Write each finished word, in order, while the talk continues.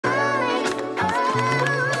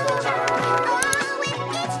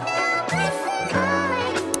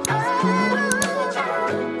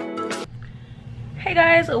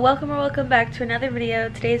guys, welcome back to another video.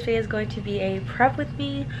 Today's video is going to be a prep with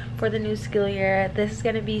me for the new school year. This is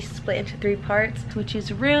going to be split into 3 parts, which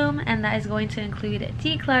is room, and that is going to include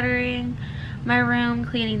decluttering my room,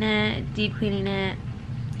 cleaning it, deep cleaning it,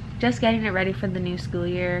 just getting it ready for the new school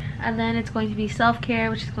year. And then it's going to be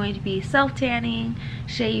self-care, which is going to be self-tanning,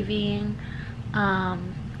 shaving,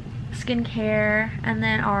 skincare, and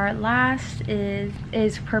then our last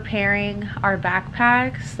is preparing our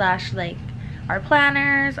backpack slash like our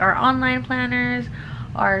planners, our online planners,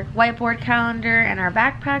 our whiteboard calendar, and our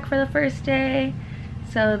backpack for the first day.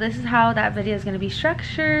 So this is how that video is going to be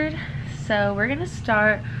structured. So we're going to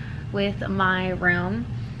start with my room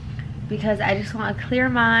because I just want a clear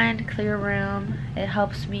mind, clear room. It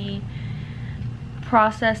helps me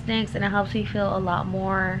process things and it helps me feel a lot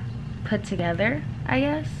more put together, I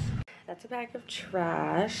guess. That's a bag of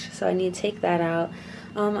trash, so I need to take that out.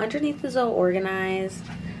 Underneath is all organized,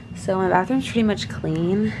 so my bathroom's pretty much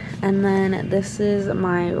clean. And then this is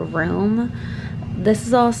my room. This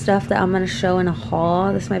is all stuff that I'm going to show in a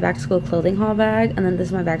haul. This is my back to school clothing haul bag, and then this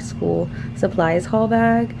is my back to school supplies haul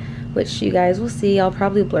bag, which you guys will see. I'll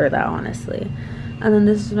probably blur that, honestly. And then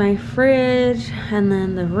this is my fridge, and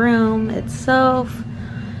then the room itself.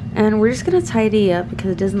 And we're just gonna tidy up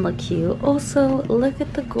because it doesn't look cute. Also, look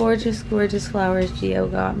at the gorgeous flowers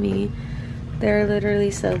Gio got me. They're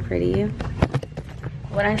literally so pretty.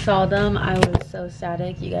 When I saw them, I was so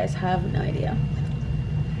ecstatic. You guys have no idea.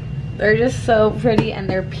 They're just so pretty and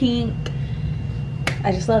they're pink.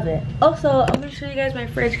 I just love it. Also, I'm gonna show you guys my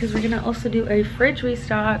fridge because we're gonna also do a fridge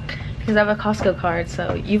restock because I have a Costco card.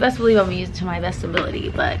 So you best believe I'm gonna use it to my best ability.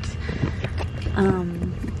 But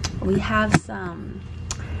we have some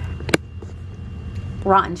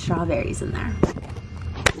rotten strawberries in there.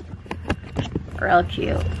 Real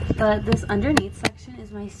cute. But this underneath section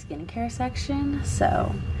is my skincare section,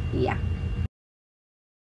 so yeah.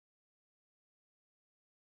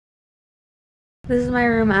 This is my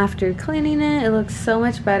room after cleaning it. It looks so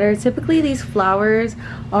much better. Typically these flowers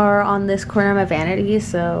are on this corner of my vanity,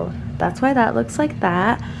 so that's why that looks like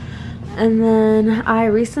that. And then I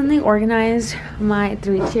recently organized my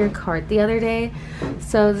 3-tier cart the other day.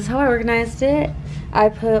 So this is how I organized it. I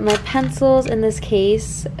put my pencils in this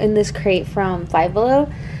case, in this crate from Five Below.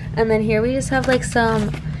 And then here we just have like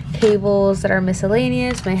some cables that are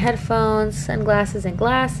miscellaneous, my headphones, sunglasses and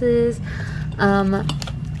glasses,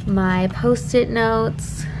 my post-it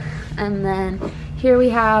notes. And then here we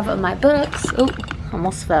have my books. Oh,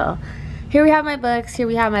 almost fell. Here we have my books, here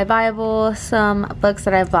we have my Bible, some books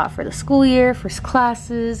that I've bought for the school year, for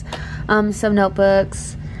classes, some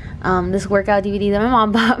notebooks, this workout DVD that my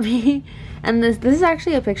mom bought me, and this is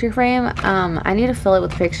actually a picture frame. I need to fill it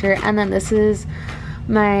with a picture. And then this is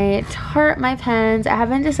my my pens. I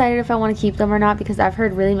haven't decided if I want to keep them or not because I've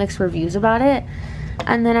heard really mixed reviews about it.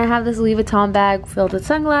 And then I have this Louis Vuitton bag filled with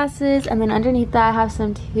sunglasses, and then underneath that I have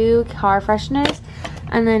some 2 car fresheners,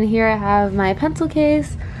 and then here I have my pencil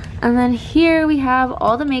case. And then here we have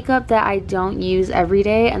all the makeup that I don't use every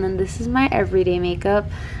day. And then this is my everyday makeup.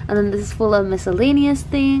 And then this is full of miscellaneous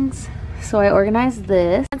things. So I organized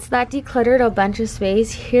this. Once that decluttered a bunch of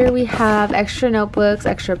space, here we have extra notebooks,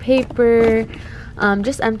 extra paper,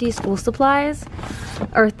 just empty school supplies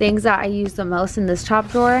or things that I use the most in this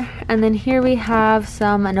top drawer. And then here we have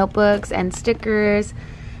some notebooks and stickers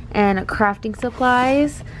and crafting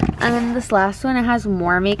supplies. And then this last one, it has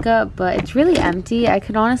more makeup, but it's really empty. I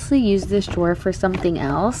could honestly use this drawer for something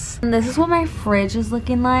else. And this is what my fridge is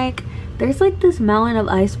looking like. There's like this mountain of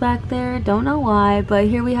ice back there, don't know why, but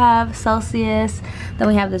here we have Celsius, then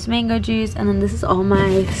we have this mango juice, and then this is all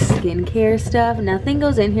my skincare stuff. Nothing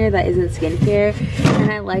goes in here that isn't skincare,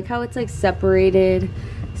 and I like how it's like separated,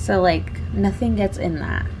 so like nothing gets in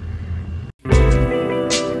that.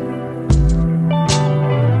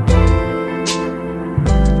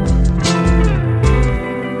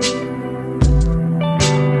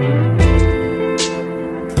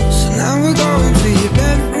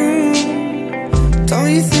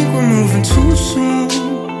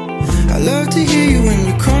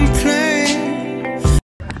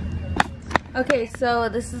 Okay, so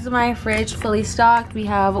this is my fridge fully stocked. We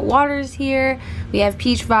have waters here, we have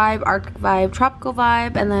Peach Vibe, Arctic Vibe, Tropical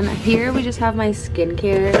Vibe, and then here we just have my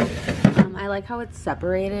skincare. I like how it's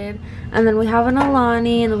separated. And then we have an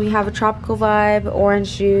Alani, and then we have a Tropical Vibe,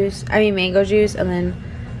 orange juice, mango juice, and then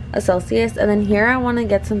a Celsius. And then here I want to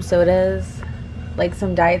get some sodas, like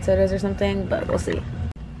some diet sodas or something, but we'll see.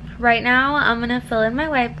 Right now I'm gonna fill in my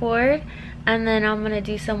whiteboard, and then I'm gonna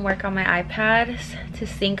do some work on my iPad to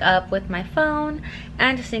sync up with my phone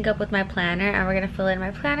and to sync up with my planner, and we're gonna fill in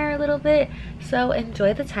my planner a little bit, so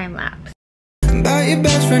enjoy the time lapse. About your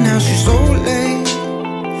best friend, how she's so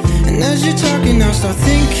late. And as you're talking, I'll start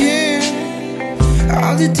thinking,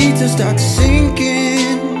 all the details start to sink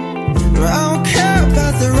in. But I don't care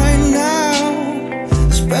about the right now.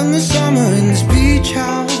 I'll spend the summer in this beach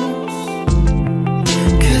house.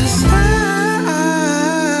 'Cause I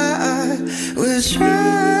will try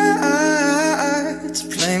to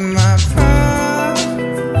play my part.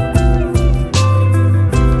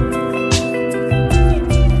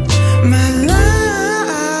 My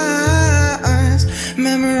lies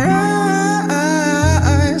memorized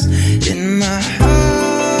in my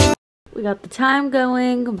heart. We got the time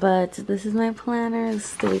going, but this is my planner.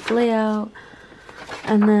 This is the week layout.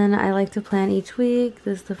 And then I like to plan each week.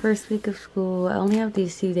 This is the first week of school. I only have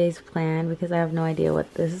these 2 days planned because I have no idea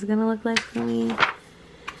what this is gonna look like for me.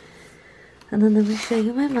 And then let me show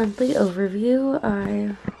you my monthly overview.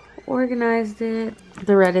 I organized it.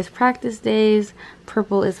 The red is practice days,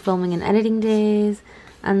 purple is filming and editing days,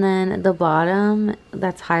 and then the bottom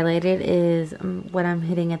that's highlighted is what I'm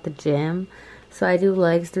hitting at the gym. So I do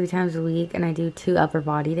legs 3 times a week, and I do 2 upper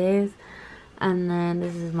body days. And then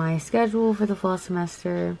this is my schedule for the fall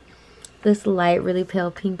semester. This light, really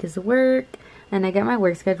pale pink is work, and I get my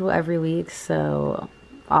work schedule every week, so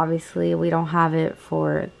obviously we don't have it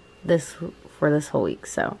for this whole week,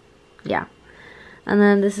 so yeah. And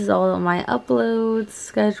then this is all of my uploads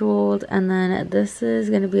scheduled, and then this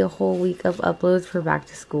is going to be a whole week of uploads for back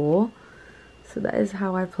to school. So that is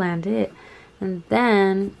how I planned it. And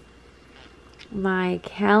then my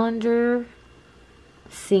calendar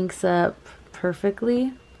syncs up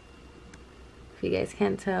perfectly. If you guys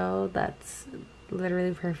can't tell, that's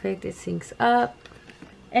literally perfect. It syncs up.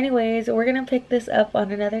 Anyways, we're gonna pick this up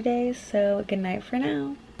on another day, so good night for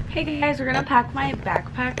now. Hey guys, we're gonna pack my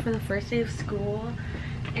backpack for the first day of school,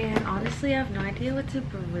 and honestly I have no idea what to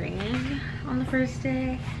bring on the first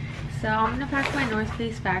day. So I'm gonna pack my North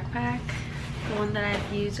Face backpack, the one that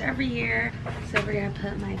I've used every year. So we're gonna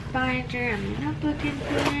put my binder and my notebook in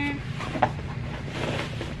here.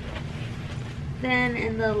 Then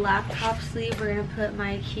in the laptop sleeve, we're gonna put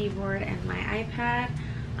my keyboard and my iPad.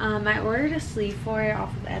 I ordered a sleeve for it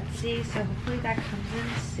off of Etsy, so hopefully that comes in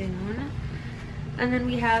soon. And then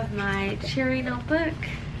we have my cherry notebook.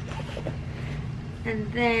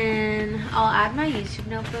 And then I'll add my YouTube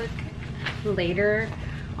notebook later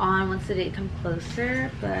on once the date comes closer.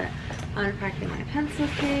 But I'm unpacking my pencil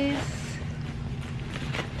case.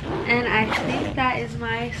 And I think that is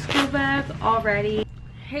my school bag already.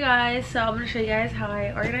 Hey guys, so I'm going to show you guys how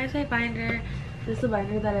I organize my binder. This is the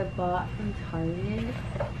binder that I bought from Target.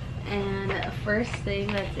 And the first thing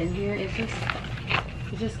that's in here is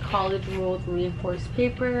just college ruled reinforced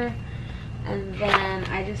paper. And then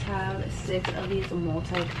I just have 6 of these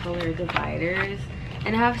multicolored dividers.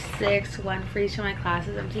 And I have 6, 1 for each of my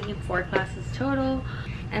classes. I'm taking 4 classes total.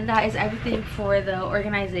 And that is everything for the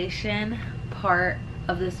organization part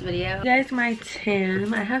of this video. You guys, my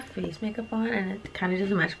tan, I have face makeup on and it kind of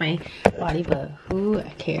doesn't match my body, but who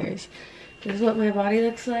cares? This is what my body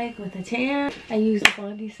looks like with a tan. I use the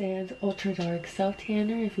Bondi Sands Ultra Dark Self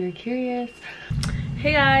Tanner if you're curious.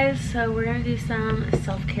 Hey guys, so we're gonna do some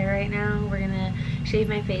self-care right now. We're gonna shave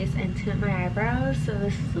my face and tint my eyebrows. So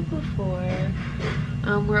this is the before.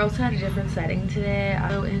 We're also at a different setting today.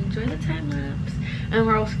 So enjoy the time lapse. And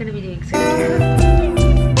we're also gonna be doing skincare.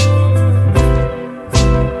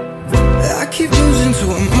 I keep losing to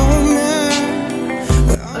a moment.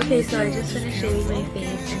 Okay, so I just finished shaving my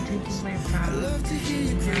face and tinting my brows.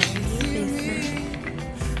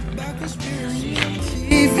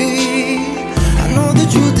 I know the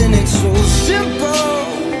truth and it's so simple.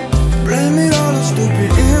 Blame it all on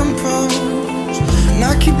stupid impulse, and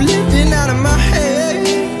I keep living out of my head.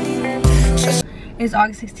 It's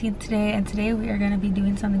August 16th today, and today we are going to be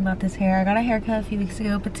doing something about this hair. I got a haircut a few weeks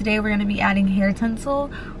ago, but today we're going to be adding hair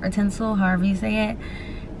tinsel, or tinsel, however you say it.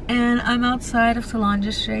 And I'm outside of Salon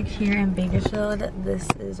District here in Bakersfield. This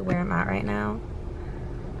is where I'm at right now.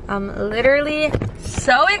 I'm literally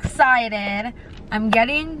so excited. I'm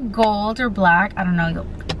getting gold or black. I don't know.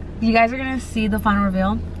 You guys are going to see the final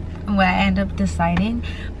reveal and what I end up deciding.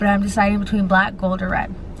 But I'm deciding between black, gold, or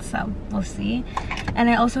red. So we'll see. And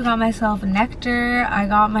I also got myself a nectar. I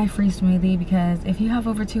got my free smoothie because if you have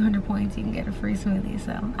over 200 points, you can get a free smoothie.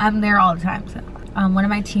 So I'm there all the time. So one of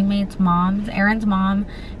my teammates' moms, Erin's mom,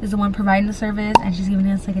 is the one providing the service, and she's giving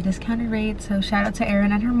us like a discounted rate. So shout out to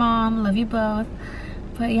Erin and her mom. Love you both.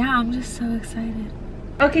 But yeah, I'm just so excited.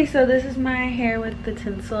 Okay, so this is my hair with the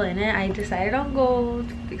tinsel in it. I decided on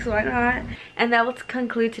gold because why not? And that will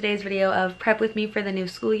conclude today's video of prep with me for the new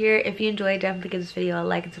school year. If you enjoyed, definitely give this video a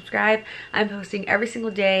like and subscribe. I'm posting every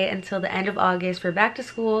single day until the end of August for back to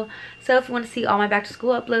school. So if you want to see all my back to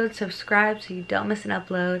school uploads, subscribe so you don't miss an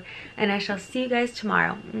upload. And I shall see you guys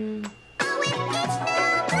tomorrow.